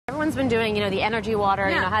everyone's been doing, the energy water,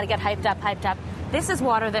 how to get hyped up. This is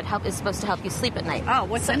water that is supposed to help you sleep at night. Oh,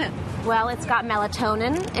 what's in it? Well, it's got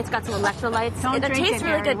melatonin. It's got some electrolytes. Don't drink tastes it,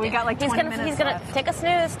 really good. We got like 20 minutes He's gonna left. take a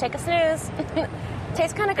snooze.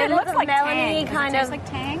 Tastes kind of good. It looks like melony, Tang. kind Does of. it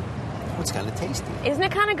taste like Tang? It's kind of tasty. Isn't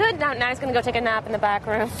it kind of good? Now he's going to go take a nap in the back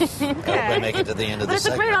room. Hope I make it to the end of But the it's a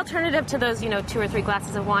segment. great alternative to those, 2 or 3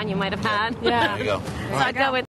 glasses of wine you might have had. Yeah. There you go. So I'd go with